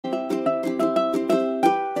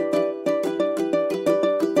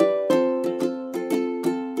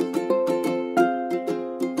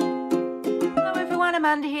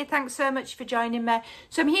Amanda here. Thanks so much for joining me.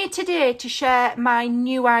 So I'm here today to share my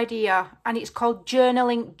new idea, and it's called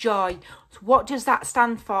Journaling J.O.Y. So what does that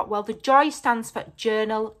stand for? Well, the J stands for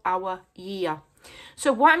Journal Our Year.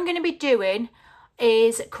 So what I'm going to be doing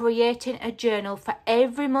is creating a journal for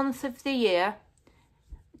every month of the year,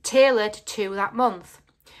 tailored to that month.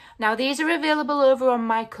 Now, these are available over on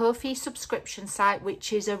my Ko-fi subscription site,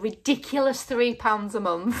 which is a ridiculous £3 a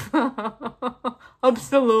month.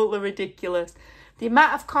 Absolutely ridiculous. The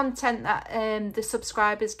amount of content that the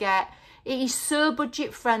subscribers get, it is so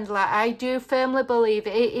budget friendly. I do firmly believe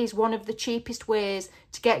it is one of the cheapest ways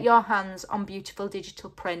to get your hands on beautiful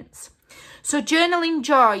digital prints. So Journaling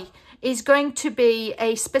J.O.Y. is going to be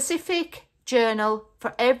a specific journal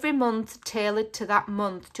for every month tailored to that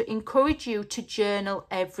month to encourage you to journal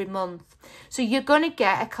every month. So you're going to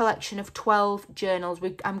get a collection of 12 journals.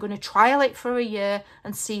 I'm going to trial it for a year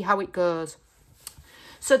and see how it goes.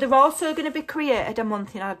 So they're also going to be created a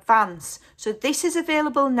month in advance. So this is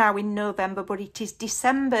available now in November, but it is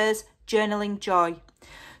December's Journaling J.O.Y.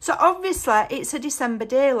 So obviously it's a December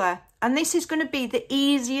daily, and this is going to be the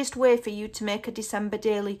easiest way for you to make a December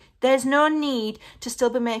daily. There's no need to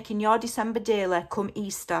still be making your December daily come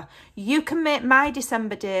Easter. You can make my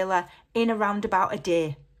December daily in around about a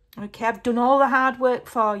day. Okay, I've done all the hard work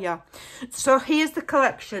for you. So here's the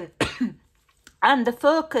collection. And the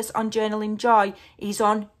focus on Journaling J.O.Y. is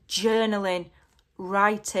on journaling,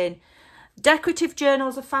 writing. Decorative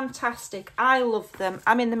journals are fantastic. I love them.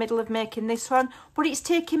 I'm in the middle of making this one, but it's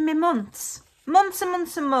taking me months and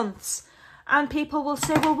months and months. And people will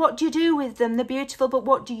say, well, what do you do with them? They're beautiful, but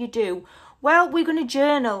what do you do? Well, we're going to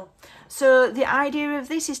journal. So the idea of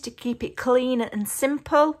this is to keep it clean and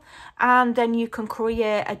simple, and then you can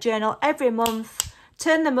create a journal every month,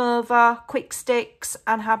 turn them over, quick sticks,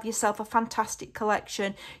 and have yourself a fantastic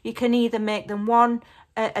collection. You can either make them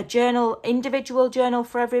a journal, individual journal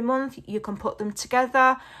for every month. You can put them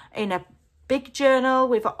together in a big journal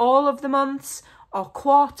with all of the months, or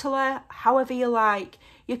quarterly, however you like.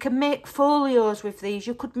 You can make folios with these.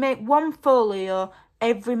 You could make one folio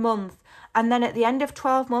every month, and then at the end of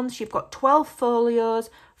 12 months you've got 12 folios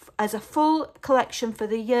as a full collection for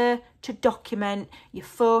the year to document your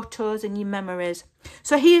photos and your memories.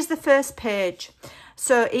 So here's the first page.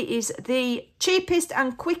 So it is the cheapest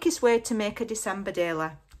and quickest way to make a December daily.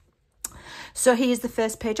 So here's the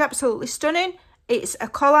first page, absolutely stunning. It's a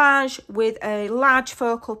collage with a large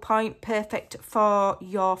focal point, perfect for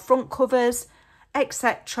your front covers,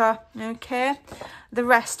 etc. Okay, the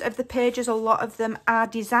rest of the pages, a lot of them are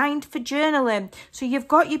designed for journaling. So you've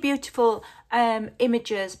got your beautiful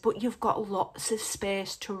images, but you've got lots of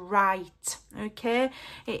space to write. Okay,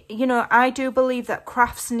 you know, I do believe that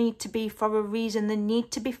crafts need to be for a reason. They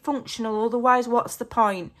need to be functional, otherwise what's the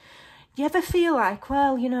point? You ever feel like,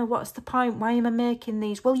 well, you know, what's the point? Why am I making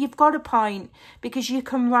these? Well, you've got a point, because you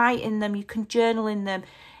can write in them, you can journal in them.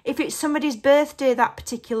 If it's somebody's birthday that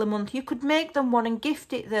particular month, you could make them one and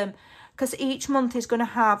gift it them, because each month is going to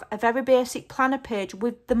have a very basic planner page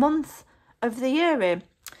with the month of the year in.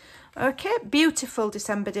 Okay, beautiful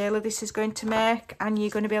December daily this is going to make, and you're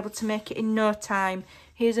going to be able to make it in no time.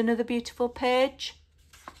 Here's another beautiful page,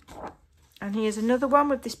 and here's another one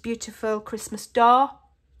with this beautiful Christmas door.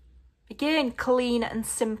 Again, clean and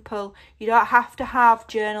simple. You don't have to have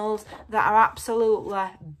journals that are absolutely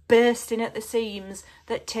bursting at the seams,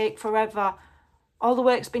 that take forever. All the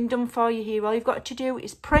work's been done for you here. All you've got to do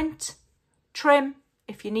is print, trim,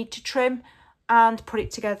 if you need to trim, and put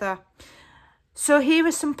it together. So here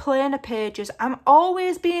are some plainer pages. I'm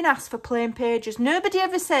always being asked for plain pages. Nobody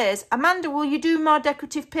ever says, Amanda, will you do more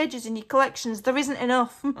decorative pages in your collections? There isn't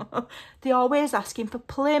enough. They're always asking for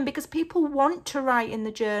plain, because people want to write in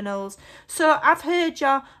the journals. So I've heard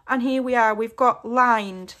you, and here we are. We've got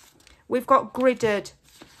lined, we've got gridded,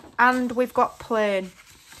 and we've got plain.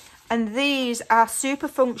 And these are super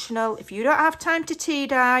functional. If you don't have time to tea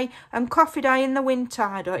dye and coffee dye in the winter,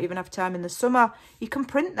 I don't even have time in the summer, you can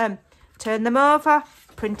print them. Turn them over,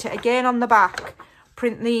 print it again on the back.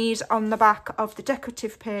 Print these on the back of the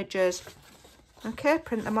decorative pages. Okay,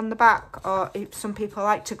 print them on the back, or if some people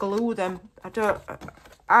like to glue them.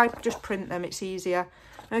 I just print them, it's easier.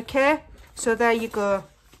 Okay, so there you go.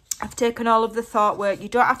 I've taken all of the thought work. You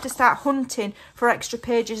don't have to start hunting for extra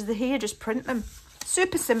pages. They're here, just print them.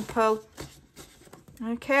 Super simple.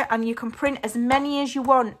 Okay, and you can print as many as you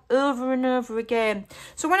want over and over again.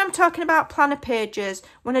 So when I'm talking about planner pages,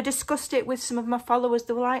 when I discussed it with some of my followers,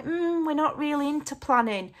 they were like, we're not really into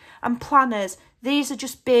planning and planners. These are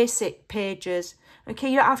just basic pages. Okay,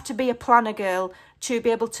 you don't have to be a planner girl to be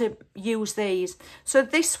able to use these. So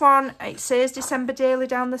this one, it says December daily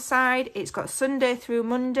down the side. It's got Sunday through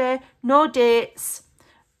Monday, no dates.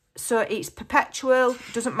 So it's perpetual,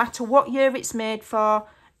 doesn't matter what year it's made for,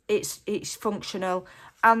 it's functional.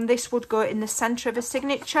 And this would go in the centre of a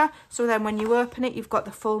signature, so then when you open it, you've got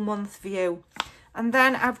the full month view. And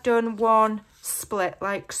then I've done one split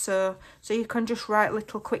like so. So you can just write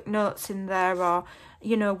little quick notes in there, or,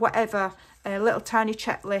 you know, whatever, little tiny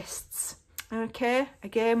checklists. Okay,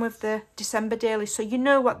 again with the December daily. So you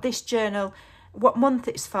know what this journal, what month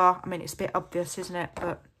it's for. I mean, it's a bit obvious, isn't it?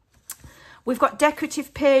 But we've got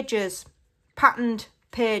decorative pages, patterned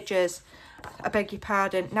pages. I beg your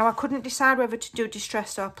pardon. Now, I couldn't decide whether to do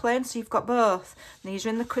distressed or plain, so you've got both. And these are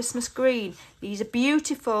in the Christmas green. These are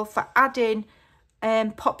beautiful for adding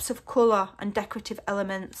pops of colour and decorative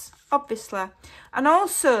elements, obviously. And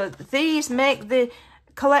also, these make the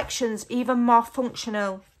collections even more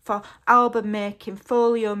functional for album making,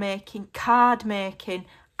 folio making, card making.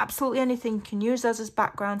 Absolutely anything. You can use those as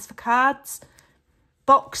backgrounds for cards,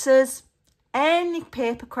 boxes, any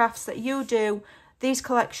paper crafts that you do. These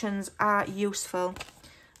collections are useful.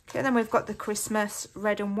 Okay, then we've got the Christmas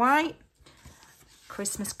red and white,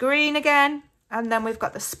 Christmas green again, and then we've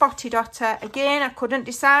got the spotted otter. Again, I couldn't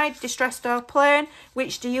decide, distressed or plain.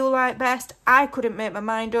 Which do you like best? I couldn't make my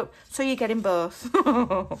mind up, so you're getting both.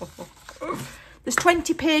 There's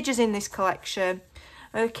 20 pages in this collection,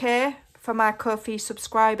 okay, for my Ko-fi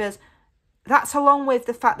subscribers. That's along with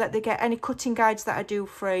the fact that they get any cutting guides that I do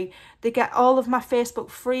free. They get all of my Facebook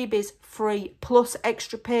freebies free, plus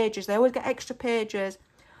extra pages. They always get extra pages,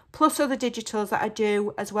 plus other digitals that I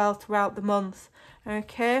do as well throughout the month.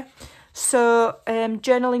 Okay, so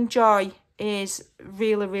Journaling J.O.Y is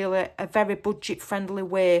really, really a very budget-friendly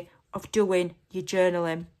way of doing your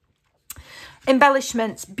journaling.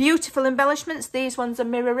 Embellishments, beautiful embellishments. These ones are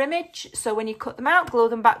mirror image, so when you cut them out, glue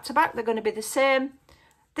them back to back, they're going to be the same.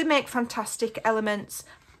 They make fantastic elements.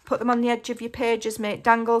 Put them on the edge of your pages, make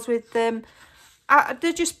dangles with them.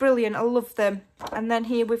 They're just brilliant. I love them. And then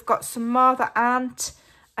here we've got some more that aren't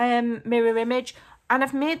mirror image. And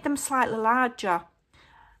I've made them slightly larger.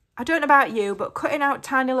 I don't know about you, but cutting out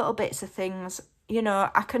tiny little bits of things, you know,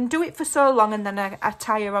 I can do it for so long and then I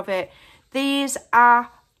tire of it. These are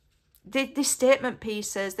the statement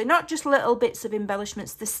pieces. They're not just little bits of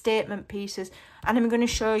embellishments, they're statement pieces. And I'm going to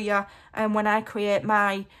show you when I create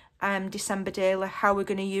my December daily how we're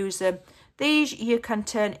going to use them. These you can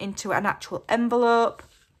turn into an actual envelope.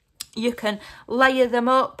 You can layer them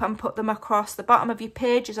up and put them across the bottom of your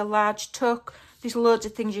page as a large tuck. There's loads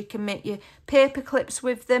of things you can make your paper clips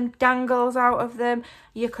with them, dangles out of them.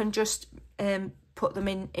 You can just put them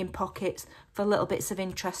in pockets for little bits of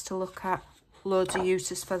interest to look at. Loads of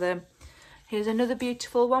uses for them. Here's another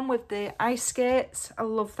beautiful one with the ice skates. I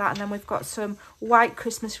love that. And then we've got some white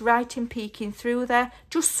Christmas writing peeking through there.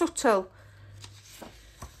 Just subtle.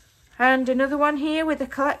 And another one here with a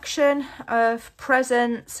collection of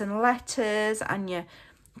presents and letters and your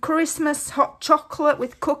Christmas hot chocolate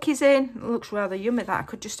with cookies in. It looks rather yummy, that. I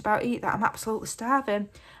could just about eat that. I'm absolutely starving.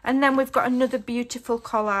 And then we've got another beautiful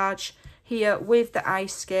collage here with the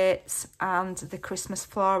ice skates and the Christmas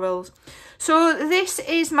florals. So this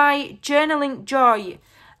is my Journaling J.O.Y.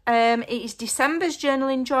 It is December's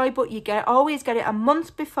Journaling J.O.Y, but you always get it a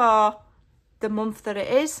month before the month that it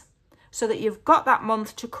is, so that you've got that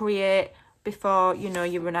month to create before, you know,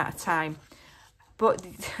 you run out of time. But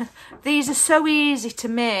these are so easy to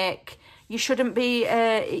make. You shouldn't be,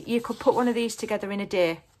 you could put one of these together in a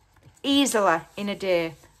day. Easily in a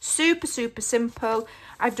day. Super, super simple.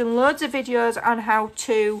 I've done loads of videos on how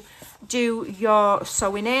to do your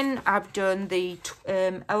sewing in. I've done the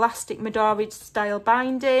elastic Midori style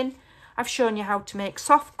binding. I've shown you how to make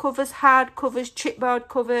soft covers, hard covers, chipboard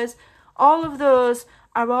covers. All of those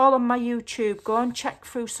are all on my YouTube. Go and check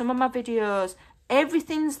through some of my videos.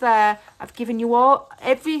 Everything's there. I've given you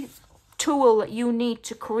every tool that you need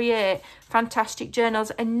to create fantastic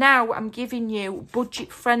journals. And now I'm giving you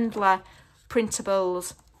budget-friendly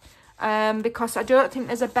printables. Because I don't think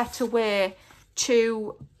there's a better way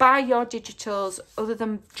to buy your digitals other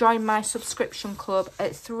than join my subscription club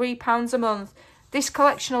at £3 a month. This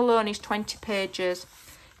collection alone is 20 pages.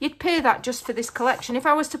 You'd pay that just for this collection. If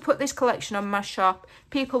I was to put this collection on my shop,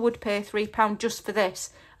 people would pay £3 just for this.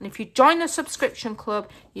 And if you join the subscription club,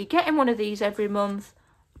 you're getting one of these every month,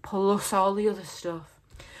 plus all the other stuff.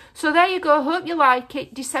 So there you go. Hope you like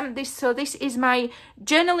it. So this is my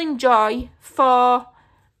Journaling J.O.Y for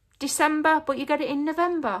December, but you get it in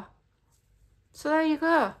November. So there you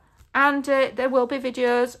go. And there will be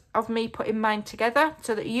videos of me putting mine together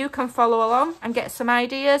so that you can follow along and get some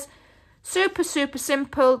ideas. Super, super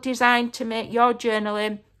simple, designed to make your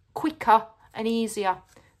journaling quicker and easier.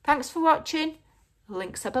 Thanks for watching.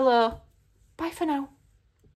 Links are below. Bye for now.